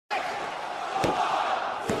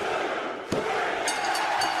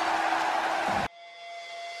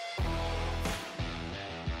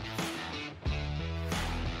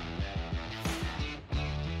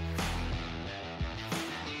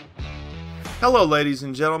Hello, ladies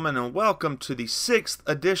and gentlemen, and welcome to the 6th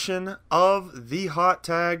edition of the Hot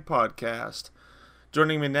Tag Podcast.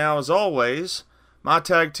 Joining me now, as always, my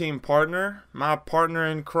tag team partner, my partner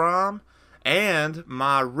in crime, and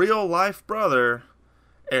my real-life brother,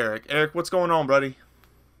 Eric. Eric, what's going on, buddy?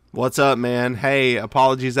 What's up, man? Hey,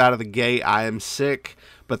 apologies out of the gate. I am sick,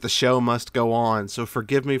 but the show must go on, so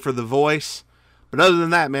forgive me for the voice. But other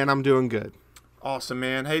than that, man, I'm doing good. Awesome,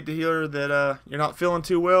 man. Hate to hear that you're not feeling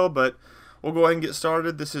too well, but we'll go ahead and get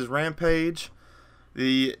started. This is Rampage,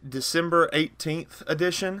 the December 18th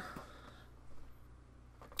edition.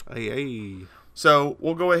 Hey. So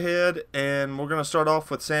we'll go ahead and we're going to start off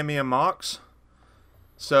with Sammy and Mox.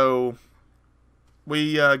 So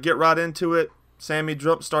we get right into it. Sammy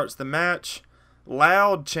jump starts the match.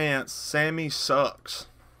 Loud chants, Sammy sucks.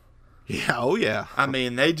 Yeah, oh yeah. I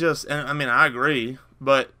mean, I agree.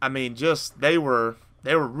 But, they were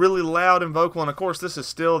really loud and vocal. And, of course, this is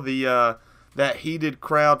still the that heated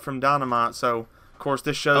crowd from Dynamite. So, of course,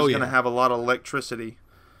 this show's going to have a lot of electricity.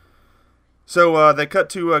 So, they cut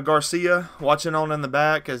to Garcia watching on in the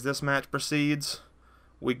back as this match proceeds.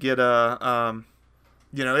 We get I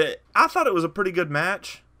thought it was a pretty good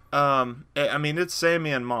match. It's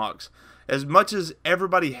Sammy and Mox. As much as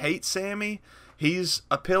everybody hates Sammy, he's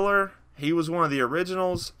a pillar. He was one of the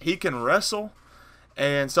originals. He can wrestle.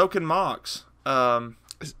 And so can Mox.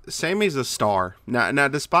 Sammy's a star. Now,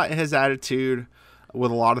 despite his attitude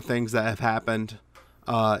with a lot of things that have happened,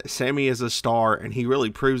 Sammy is a star, and he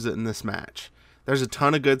really proves it in this match. There's a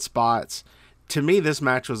ton of good spots. To me, this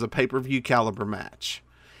match was a pay-per-view caliber match.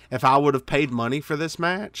 If I would have paid money for this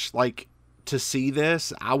match, to see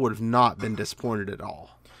this, I would have not been disappointed at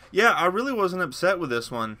all. Yeah, I really wasn't upset with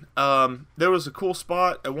this one. There was a cool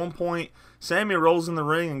spot. At one point, Sammy rolls in the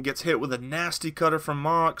ring and gets hit with a nasty cutter from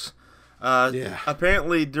Mox.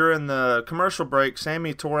 Apparently, during the commercial break,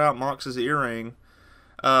 Sammy tore out Mox's earring.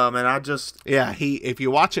 If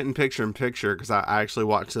you watch it in picture, because I actually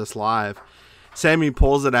watched this live, Sammy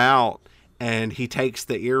pulls it out, and he takes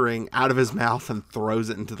the earring out of his mouth and throws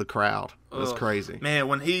it into the crowd. It was crazy. Man,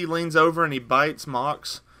 when he leans over and he bites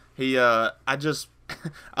Mox, I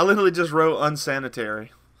literally just wrote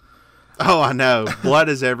unsanitary. Oh, I know. Blood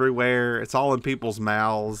is everywhere. It's all in people's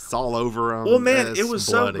mouths. It's all over them. Well, man, it was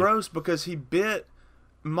bloody. So gross because he bit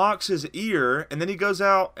Mox's ear, and then he goes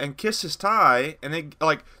out and kisses Ty, and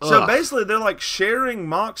so basically they're sharing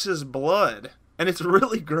Mox's blood, and it's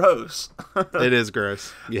really gross. It is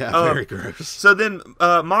gross. Yeah, very gross. So then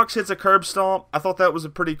Mox hits a curb stomp. I thought that was a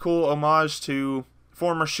pretty cool homage to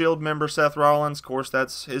former Shield member Seth Rollins. Of course,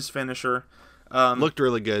 that's his finisher. Looked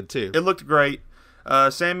really good, too. It looked great.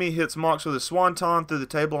 Sammy hits Mox with a swanton through the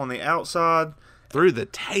table on the outside. Through the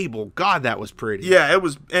table? God, that was pretty. Yeah, it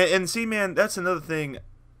was. And see, man, that's another thing.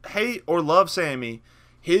 Hate or love Sammy,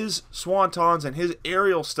 his swantons and his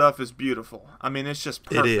aerial stuff is beautiful. I mean, it's just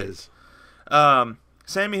perfect. It is.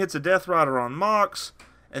 Sammy hits a Death Rider on Mox,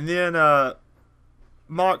 and then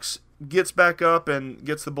Mox gets back up and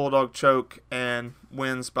gets the Bulldog choke and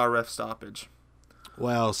wins by ref stoppage.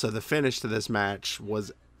 Well, so the finish to this match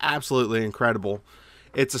was absolutely incredible.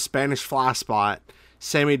 It's a Spanish fly spot.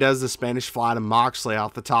 Sammy does the Spanish fly to Moxley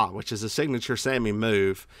off the top, which is a signature Sammy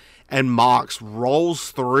move, and Mox rolls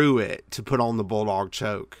through it to put on the Bulldog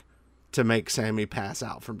choke to make Sammy pass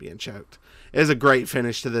out from being choked. It is a great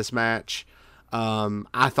finish to this match.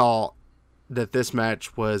 I thought that this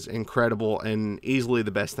match was incredible and easily the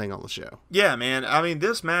best thing on the show. Yeah, man. I mean,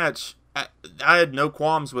 this match, I had no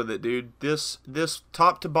qualms with it, dude. This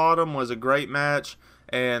top to bottom was a great match.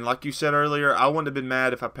 And like you said earlier, I wouldn't have been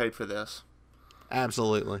mad if I paid for this.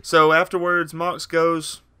 Absolutely. So afterwards, Mox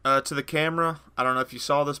goes to the camera. I don't know if you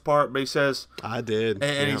saw this part, but he says... I did.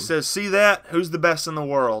 And he says, "See that? Who's the best in the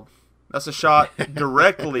world?" That's a shot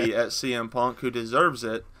directly at CM Punk, who deserves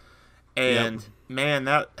it. And, man,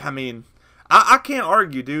 I can't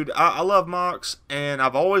argue, dude. I love Mox, and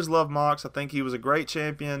I've always loved Mox. I think he was a great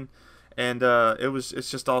champion, and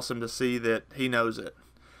it's just awesome to see that he knows it.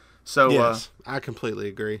 So yes, I completely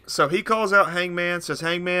agree. So he calls out Hangman, says,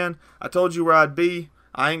 "Hangman, I told you where I'd be.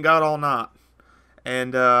 I ain't got all night."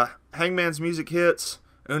 And Hangman's music hits.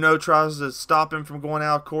 Uno tries to stop him from going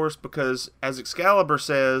out, of course, because as Excalibur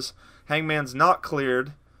says, Hangman's not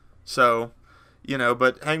cleared. So,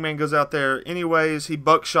 but Hangman goes out there anyways. He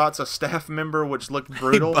buckshots a staff member, which looked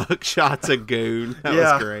brutal. He buckshots a goon. That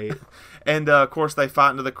was great. And, of course, they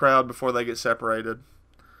fight into the crowd before they get separated.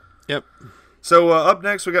 Yep. So, up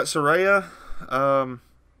next, we got Saraya.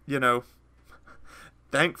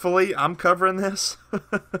 Thankfully, I'm covering this.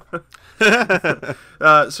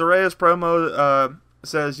 Saraya's promo,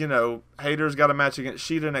 says, Hayter's got a match against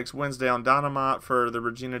Sheeta next Wednesday on Dynamite for the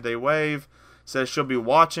Regina Day Wave. Says she'll be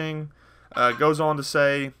watching. Goes on to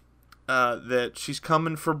say that she's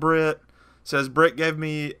coming for Britt. Says Britt gave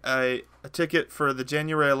me a ticket for the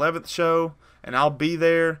January 11th show, and I'll be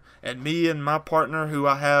there. And me and my partner, who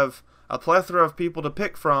I have a plethora of people to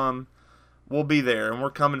pick from, will be there, and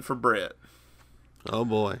we're coming for Britt. Oh,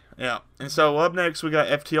 boy. Yeah. And so up next, we got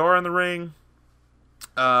FTR in the ring.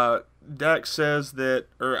 Dax says that,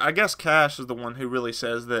 or I guess Cash is the one who really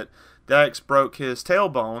says that Dax broke his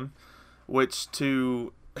tailbone, which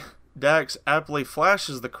to Dax aptly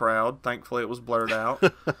flashes the crowd. Thankfully, it was blurred out.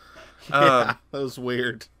 Yeah, that was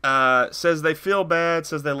weird. Says they feel bad,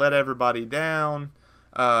 says they let everybody down.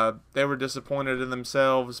 They were disappointed in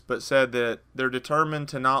themselves, but said that they're determined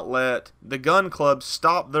to not let the Gun Club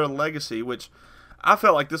stop their legacy, which I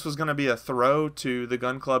felt like this was going to be a throw to the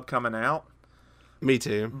Gun Club coming out. Me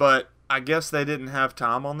too. But I guess they didn't have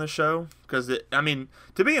time on this show. Because,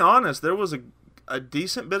 to be honest, there was a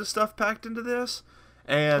decent bit of stuff packed into this.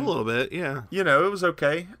 And a little bit, yeah. It was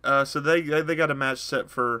okay. So they got a match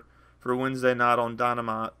set for Wednesday night on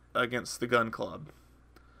Dynamite against the Gun Club.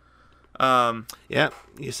 Yeah,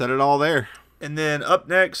 you said it all there. And then up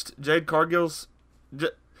next, Jade Cargill's...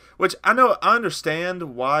 Which I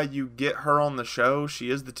understand why you get her on the show.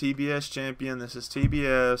 She is the TBS champion. This is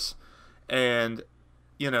TBS. And,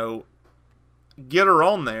 get her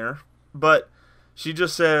on there. But she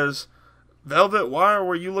just says, Velvet, why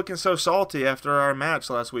were you looking so salty after our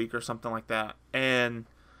match last week or something like that? And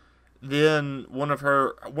then one of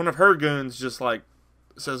her goons just like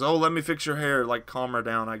says, oh, let me fix your hair, like calm her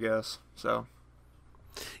down, I guess. So...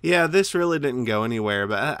 Yeah, this really didn't go anywhere,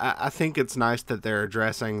 but I think it's nice that they're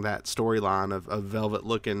addressing that storyline of Velvet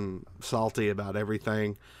looking salty about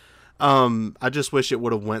everything. I just wish it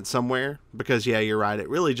would have went somewhere, because, yeah, you're right, it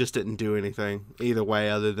really just didn't do anything either way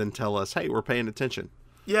other than tell us, hey, we're paying attention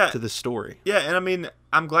to this story. Yeah, and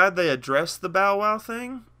I'm glad they addressed the Bow Wow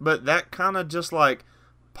thing, but that kind of just,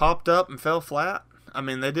 popped up and fell flat.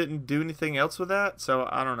 They didn't do anything else with that, so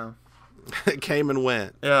I don't know. It came and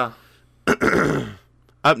went. Yeah.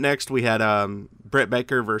 Up next, we had Britt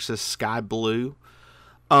Baker versus Sky Blue.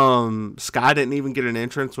 Sky didn't even get an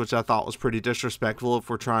entrance, which I thought was pretty disrespectful. If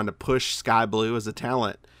we're trying to push Sky Blue as a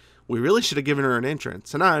talent, we really should have given her an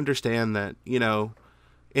entrance. And I understand that,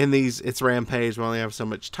 in these, it's Rampage, we only have so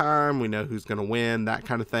much time, we know who's going to win, that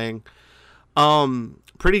kind of thing.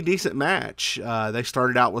 Pretty decent match. They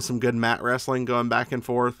started out with some good mat wrestling going back and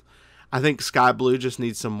forth. I think Sky Blue just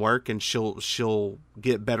needs some work, and she'll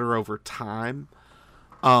get better over time.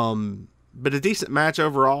 But a decent match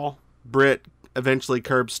overall. Britt eventually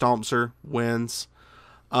curb stomps her, wins.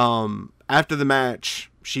 After the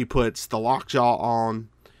match, she puts the lockjaw on,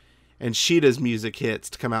 and Sheeta's music hits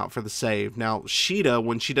to come out for the save. Now, Sheeta,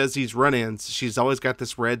 when she does these run-ins, she's always got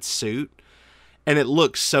this red suit, and it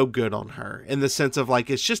looks so good on her, in the sense of,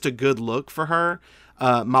 it's just a good look for her.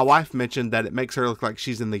 My wife mentioned that it makes her look like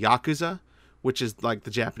she's in the Yakuza, which is, the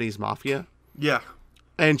Japanese mafia. Yeah.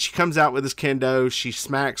 And she comes out with this kendo. She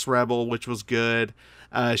smacks Rebel, which was good.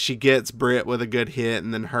 She gets Britt with a good hit,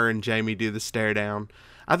 and then her and Jamie do the stare down.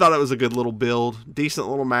 I thought it was a good little build. Decent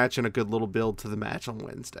little match, and a good little build to the match on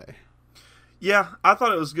Wednesday. Yeah, I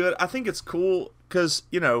thought it was good. I think it's cool because,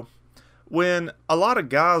 when a lot of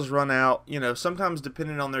guys run out, sometimes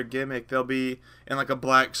depending on their gimmick, they'll be in a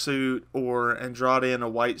black suit or Andrade in a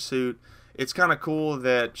white suit. It's kind of cool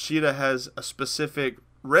that Sheeta has a specific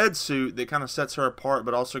red suit that kind of sets her apart,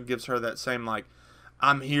 but also gives her that same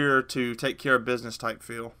I'm here to take care of business type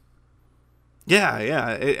feel. Yeah.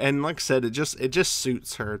 And like I said, it just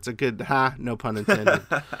suits her. It's a good no pun intended.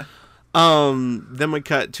 Then we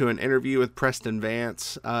cut to an interview with Preston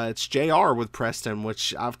Vance. It's JR with Preston,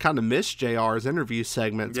 which I've kind of missed JR's interview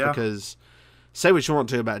segments because say what you want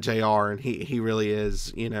to about JR, and he really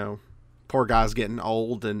is, poor guy's getting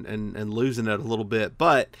old and losing it a little bit,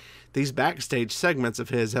 but these backstage segments of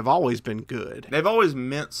his have always been good. They've always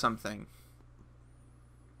meant something.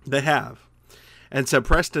 They have. And so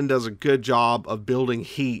Preston does a good job of building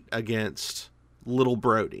heat against Little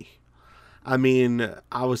Brody. I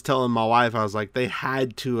was telling my wife, I was like, he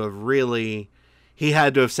had to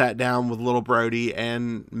have sat down with Little Brody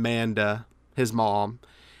and Manda, his mom,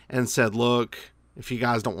 and said, look, if you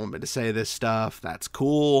guys don't want me to say this stuff, that's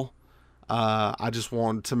cool. I just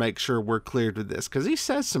wanted to make sure we're cleared with this, because he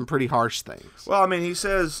says some pretty harsh things. Well, he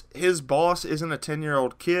says his boss isn't a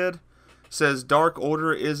 10-year-old kid, says Dark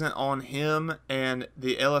Order isn't on him and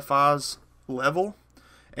the LFI's level,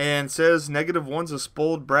 and says Negative One's a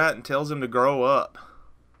spoiled brat and tells him to grow up.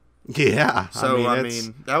 Yeah. So I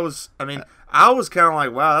mean that was. I mean, I was kind of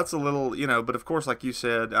like, wow, that's a little, but of course, like you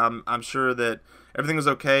said, I'm sure that everything was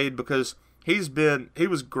okayed because he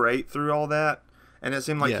was great through all that, and it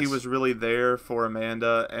seemed like he was really there for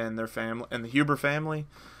Amanda and their family and the Huber family.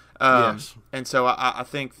 Yes. And so I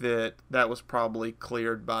think that was probably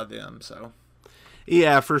cleared by them. So.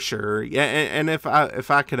 Yeah, for sure. Yeah, and if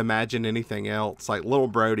I could imagine anything else, like little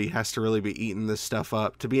Brody has to really be eating this stuff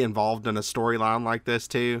up to be involved in a storyline like this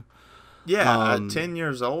too. Yeah, at 10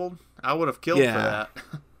 years old, I would have killed for that.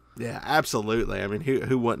 Yeah, absolutely. I mean,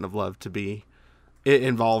 who wouldn't have loved to be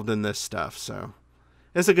involved in this stuff? So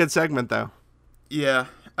it's a good segment, though. Yeah.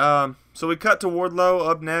 So we cut to Wardlow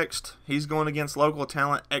up next. He's going against local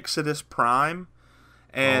talent Exodus Prime.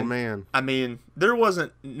 And, oh, man. I mean, there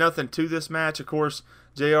wasn't nothing to this match. Of course,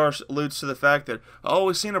 JR alludes to the fact that,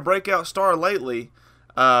 we've seen a breakout star lately.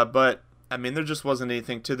 But, I mean, there just wasn't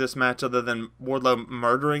anything to this match other than Wardlow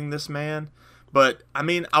murdering this man. But, I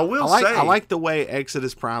mean, I like the way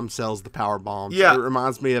Exodus Prime sells the power bombs. Yeah. It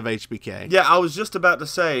reminds me of HBK. Yeah, I was just about to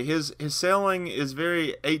say, his selling is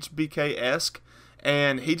very HBK-esque.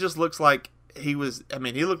 And he just looks like he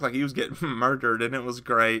looked like he was getting murdered, and it was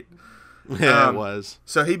great. Yeah, it was.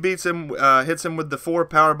 So he beats him, hits him with the 4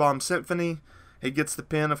 Powerbomb Symphony. He gets the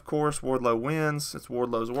pin, of course. Wardlow wins. It's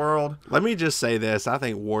Wardlow's world. Let me just say this: I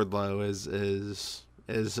think Wardlow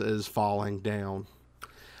is falling down.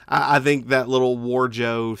 I think that little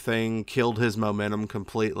Warjo thing killed his momentum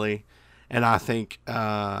completely, and I think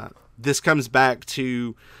this comes back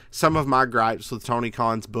to some of my gripes with Tony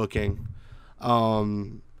Khan's booking.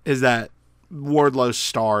 Is that Wardlow's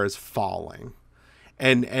star is falling.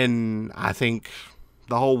 And I think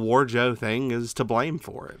the whole Warjo thing is to blame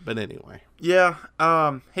for it. But anyway. Yeah,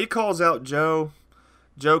 he calls out Joe.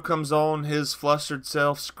 Joe comes on, his flustered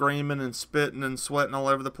self, screaming and spitting and sweating all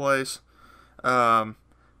over the place.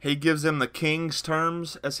 He gives him the king's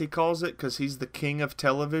terms, as he calls it, because he's the king of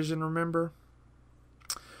television, remember?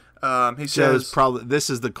 He says, this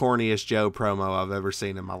is the corniest Joe promo I've ever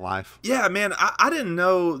seen in my life. Yeah, man, I didn't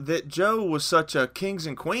know that Joe was such a kings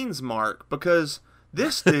and queens mark, because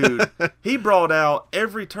this dude, he brought out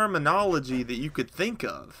every terminology that you could think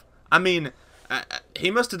of. I mean,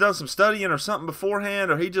 he must have done some studying or something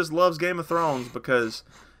beforehand, or he just loves Game of Thrones, because,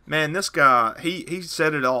 man, this guy, he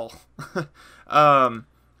said it all.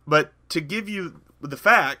 But to give you the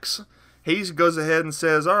facts, he goes ahead and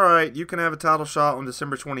says, all right, you can have a title shot on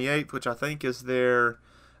December 28th, which I think is their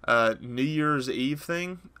New Year's Eve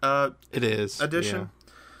thing. It is. Edition.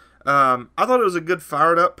 Yeah. I thought it was a good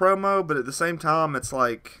fired-up promo, but at the same time, it's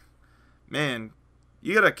like, man,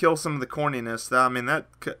 you got to kill some of the corniness. I mean,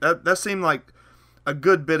 that seemed like a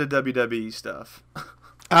good bit of WWE stuff.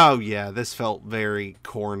 Oh, yeah, this felt very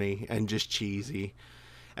corny and just cheesy.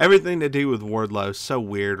 Everything to do with Wardlow is so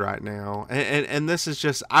weird right now. And this is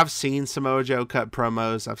just, I've seen Samoa Joe cut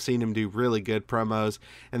promos. I've seen him do really good promos.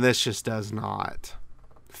 And this just does not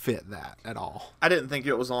fit that at all. I didn't think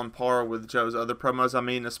it was on par with Joe's other promos. I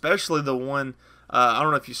mean, especially the one, I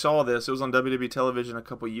don't know if you saw this. It was on WWE television a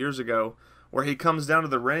couple years ago where he comes down to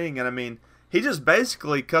the ring. And, I mean, he just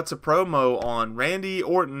basically cuts a promo on Randy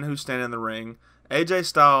Orton, who's standing in the ring, AJ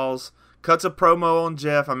Styles, cuts a promo on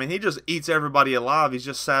Jeff. I mean, he just eats everybody alive. He's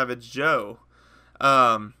just Savage Joe.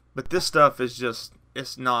 But this stuff is just,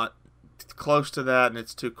 it's not close to that, and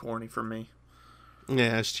it's too corny for me.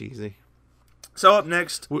 Yeah, it's cheesy. So up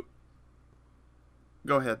next,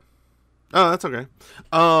 go ahead. Oh, that's okay.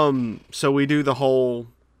 So we do the whole,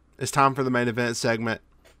 it's time for the main event segment.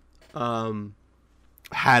 Had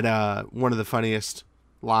one of the funniest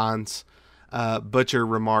lines. Butcher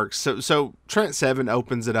remarks. So Trent Seven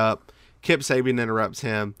opens it up. Kip Sabian interrupts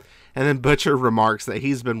him, and then Butcher remarks that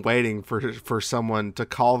he's been waiting for someone to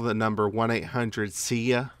call the number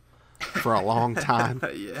 1-800-SEE-YA for a long time.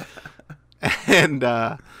 Yeah. And,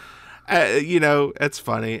 it's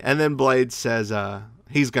funny. And then Blade says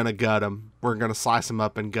he's going to gut him. We're going to slice him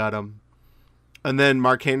up and gut him. And then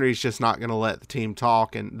Mark Henry's just not going to let the team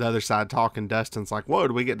talk and the other side talk, and Dustin's like, whoa,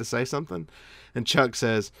 do we get to say something? And Chuck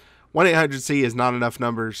says, 1-800-SEE-YA is not enough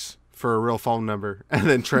numbers for a real phone number. And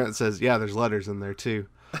then Trent says, yeah, there's letters in there too.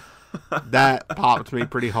 That popped me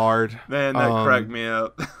pretty hard. Man, that cracked me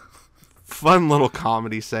up. Fun little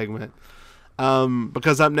comedy segment.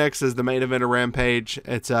 Because up next is the main event of Rampage.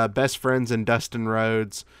 It's Best Friends and Dustin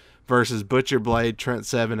Rhodes versus Butcher, Blade, Trent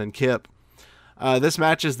Seven, and Kip. This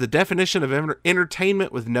match is the definition of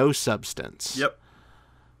entertainment with no substance. Yep.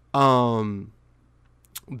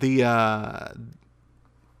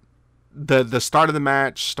 The start of the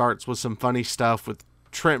match starts with some funny stuff with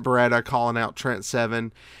Trent Beretta calling out Trent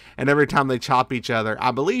Seven, and every time they chop each other,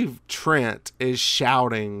 I believe Beretta is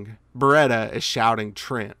shouting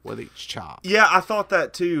Trent with each chop. Yeah, I thought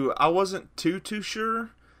that too. I wasn't too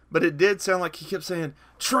sure, but it did sound like he kept saying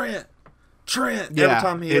Trent every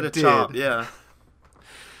time he hit a chop. Yeah.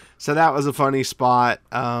 So that was a funny spot.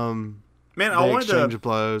 Man, I wanted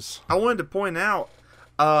to point out,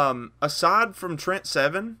 aside from Trent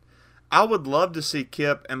Seven, I would love to see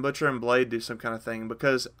Kip and Butcher and Blade do some kind of thing,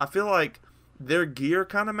 because I feel like their gear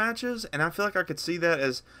kind of matches, and I feel like I could see that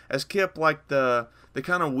as Kip like the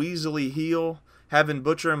kind of weaselly heel, having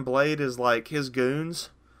Butcher and Blade as like his goons.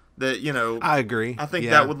 That, you know, I agree. I think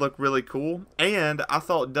that would look really cool. And I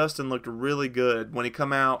thought Dustin looked really good when he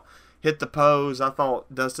come out, hit the pose. I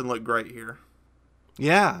thought Dustin looked great here.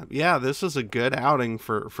 Yeah, this was a good outing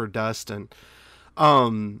for Dustin.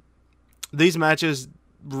 These matches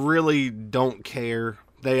really don't care.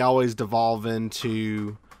 They always devolve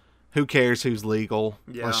into who cares who's legal.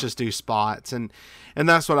 Yeah. Let's just do spots. And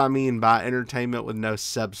that's what I mean by entertainment with no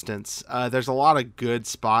substance. There's a lot of good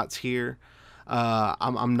spots here.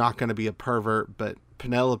 I'm not going to be a pervert, but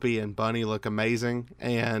Penelope and Bunny look amazing,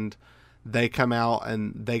 and they come out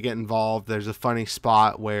and they get involved. There's a funny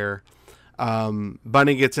spot where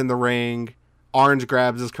Bunny gets in the ring, Orange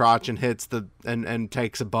grabs his crotch and hits and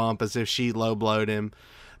takes a bump as if she low blowed him.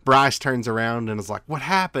 Bryce turns around and is like, "What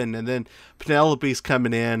happened?" And then Penelope's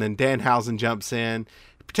coming in, and Danhausen jumps in,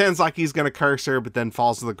 pretends like he's going to curse her, but then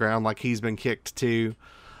falls to the ground like he's been kicked too.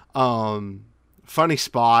 Funny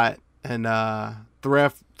spot. And the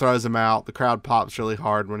ref throws him out. The crowd pops really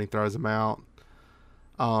hard when he throws him out.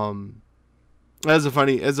 It's a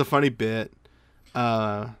funny bit.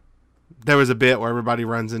 There was a bit where everybody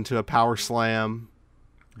runs into a power slam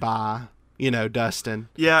by, Dustin.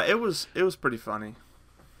 Yeah, it was pretty funny.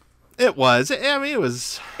 It was. I mean, it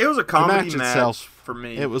was a comedy match itself, for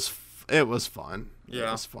me. It was fun. Yeah.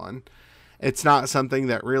 It was fun. It's not something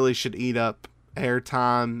that really should eat up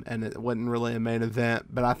airtime, and it wasn't really a main event,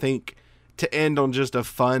 but I think to end on just a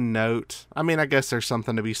fun note, I mean, I guess there's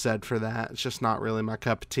something to be said for that. It's just not really my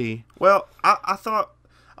cup of tea. Well, I thought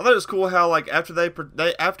it was cool how, like,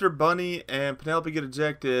 after Bunny and Penelope get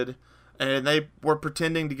ejected and they were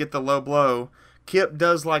pretending to get the low blow, Kip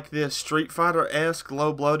does like this Street Fighter-esque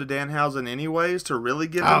low blow to Danhausen anyways to really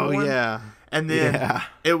give him one. Yeah. And then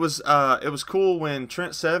it was cool when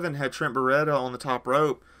Trent Seven had Trent Beretta on the top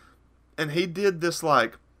rope, and he did this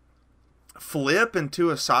like flip into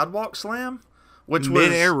a sidewalk slam, which was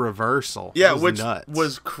mid-air reversal. Yeah, which nuts.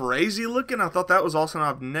 Was crazy looking. I thought that was awesome.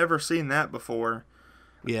 I've never seen that before.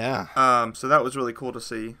 Yeah. So that was really cool to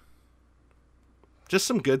see. Just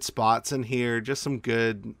some good spots in here. Just some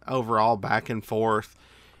good overall back and forth.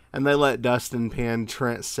 And they let Dustin pin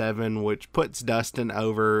Trent Seven, which puts Dustin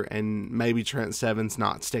over, and maybe Trent Seven's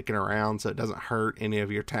not sticking around, so it doesn't hurt any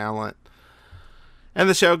of your talent. And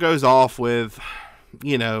the show goes off with,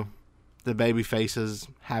 the baby faces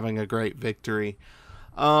having a great victory.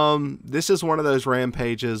 This is one of those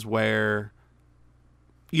Rampages where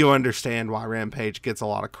you understand why Rampage gets a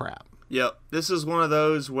lot of crap. Yep. This is one of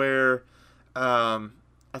those where I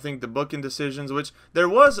think the booking decisions, which there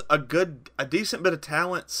was a decent bit of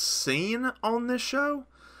talent seen on this show,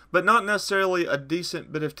 but not necessarily a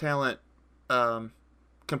decent bit of talent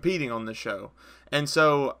competing on this show.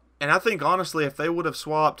 And I think, honestly, if they would have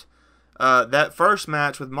swapped that first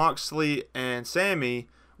match with Moxley and Sammy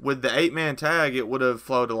with the 8-man tag, it would have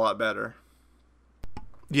flowed a lot better.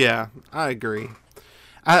 Yeah, I agree.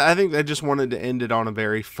 I think they just wanted to end it on a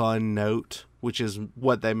very fun note, which is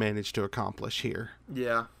what they managed to accomplish here.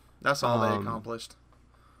 Yeah, that's all they accomplished.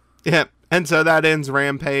 Yeah, and so that ends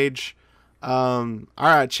Rampage. All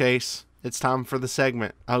right, Chase, it's time for the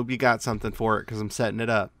segment. I hope you got something for it because I'm setting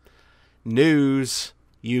it up. News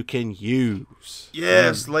you can use.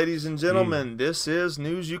 Yes, ladies and gentlemen, this is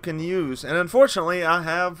news you can use. And unfortunately, I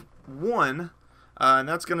have one, and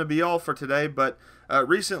that's going to be all for today. But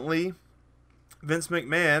recently, Vince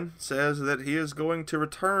McMahon says that he is going to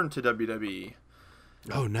return to WWE.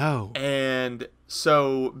 Oh, no. And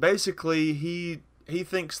so, basically, he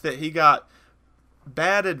thinks that he got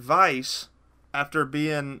bad advice after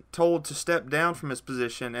being told to step down from his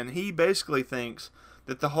position, and he basically thinks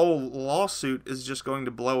that the whole lawsuit is just going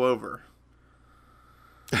to blow over.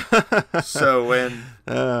 So, and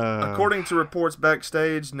according to reports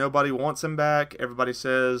backstage, nobody wants him back. Everybody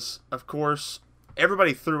says, of course,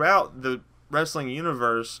 everybody throughout the wrestling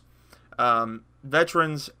universe,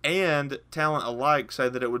 veterans and talent alike, say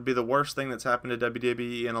that it would be the worst thing that's happened to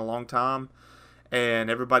WWE in a long time. And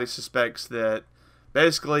everybody suspects that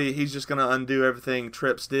basically he's just going to undo everything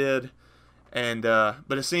Trips did. And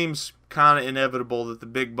but it seems kind of inevitable that the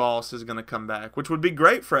big boss is going to come back, which would be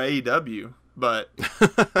great for AEW, but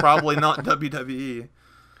probably not WWE.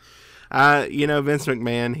 Vince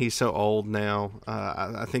McMahon, he's so old now.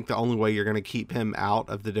 I think the only way you're going to keep him out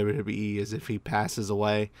of the WWE is if he passes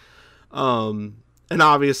away. And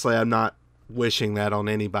obviously, I'm not wishing that on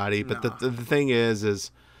anybody. But the thing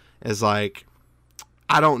is like,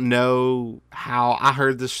 I don't know how. I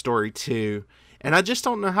heard this story too, and I just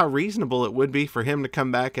don't know how reasonable it would be for him to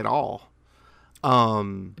come back at all.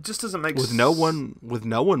 It just doesn't make with no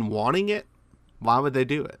one wanting it. Why would they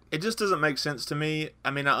do it? It just doesn't make sense to me. I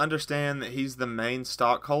mean, I understand that he's the main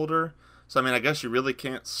stockholder, so I mean, I guess you really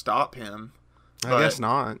can't stop him. I guess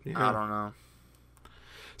not. Yeah. I don't know.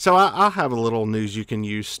 So I'll have a little news you can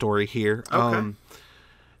use story here. Okay.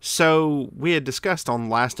 So we had discussed on the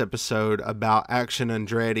last episode about Action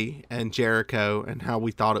Andretti and Jericho and how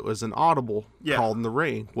we thought it was an audible called in the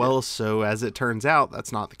ring. Well, so as it turns out,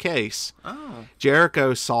 that's not the case. Oh.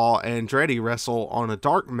 Jericho saw Andretti wrestle on a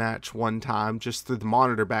dark match one time just through the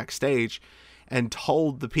monitor backstage and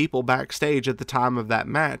told the people backstage at the time of that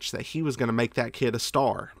match that he was going to make that kid a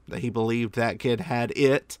star, that he believed that kid had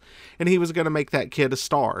it, and he was going to make that kid a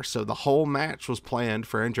star. So the whole match was planned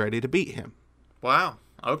for Andretti to beat him. Wow.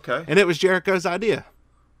 Okay. And it was Jericho's idea.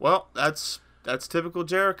 Well, that's typical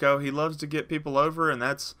Jericho. He loves to get people over, and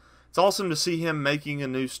it's awesome to see him making a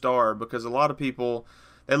new star, because a lot of people,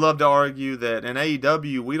 they love to argue that in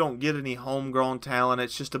AEW we don't get any homegrown talent.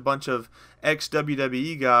 It's just a bunch of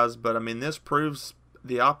ex-WWE guys, but I mean, this proves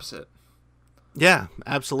the opposite. Yeah,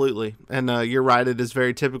 absolutely. And you're right, it is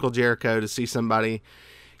very typical Jericho to see somebody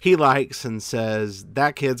he likes and says,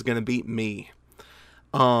 that kid's going to beat me.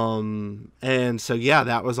 And so, yeah,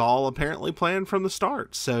 that was all apparently planned from the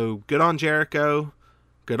start. So good on Jericho,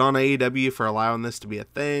 good on AEW for allowing this to be a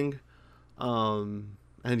thing. And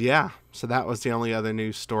yeah, so that was the only other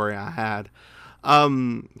news story I had.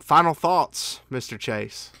 Final thoughts, Mr.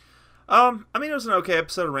 Chase. I mean, it was an okay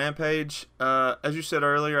episode of Rampage. As you said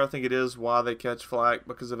earlier, I think it is why they catch flack,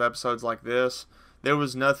 because of episodes like this. There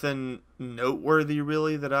was nothing noteworthy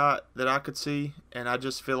really that I could see, and I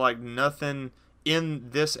just feel like nothing in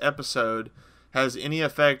this episode has any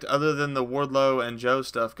effect other than the Wardlow and Joe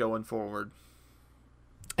stuff going forward.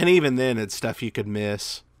 And even then, it's stuff you could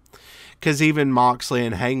miss. Because even Moxley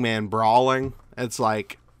and Hangman brawling, it's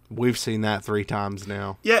like, we've seen that 3 times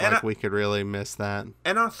now. Yeah, like, we could really miss that.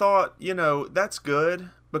 And I thought, that's good,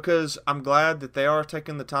 because I'm glad that they are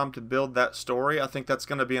taking the time to build that story. I think that's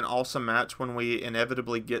going to be an awesome match when we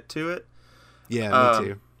inevitably get to it. Yeah, me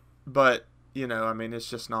too. But, I mean, it's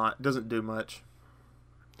just not, it doesn't do much.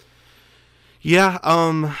 Yeah,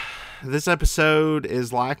 this episode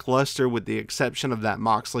is lackluster with the exception of that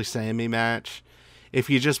Moxley-Sammy match.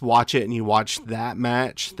 If you just watch it and you watch that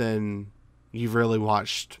match, then you've really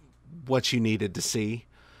watched what you needed to see.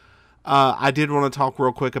 I did want to talk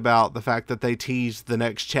real quick about the fact that they teased the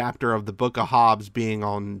next chapter of the Book of Hobbs being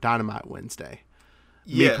on Dynamite Wednesday.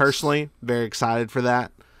 Yes. Me personally, very excited for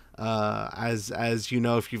that. As you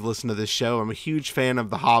know, if you've listened to this show, I'm a huge fan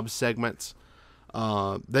of the Hobbs segments.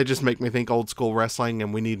 They just make me think old school wrestling,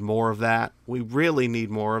 and we need more of that. We really need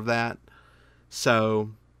more of that.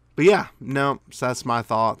 So, but yeah, no, so that's my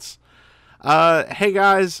thoughts. Hey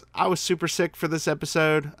guys, I was super sick for this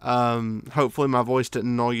episode. Hopefully my voice didn't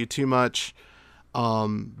annoy you too much.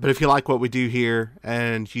 But if you like what we do here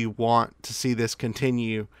and you want to see this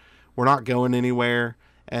continue, we're not going anywhere,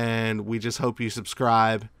 and we just hope you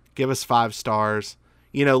subscribe, give us 5 stars,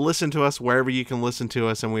 listen to us wherever you can listen to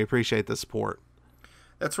us, and we appreciate the support.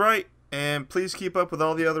 That's right. And please keep up with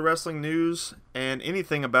all the other wrestling news and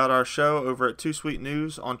anything about our show over at Too Sweet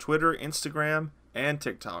News on Twitter, Instagram, and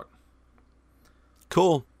TikTok.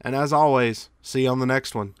 Cool. And as always, see you on the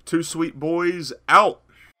next one. Too Sweet Boys out.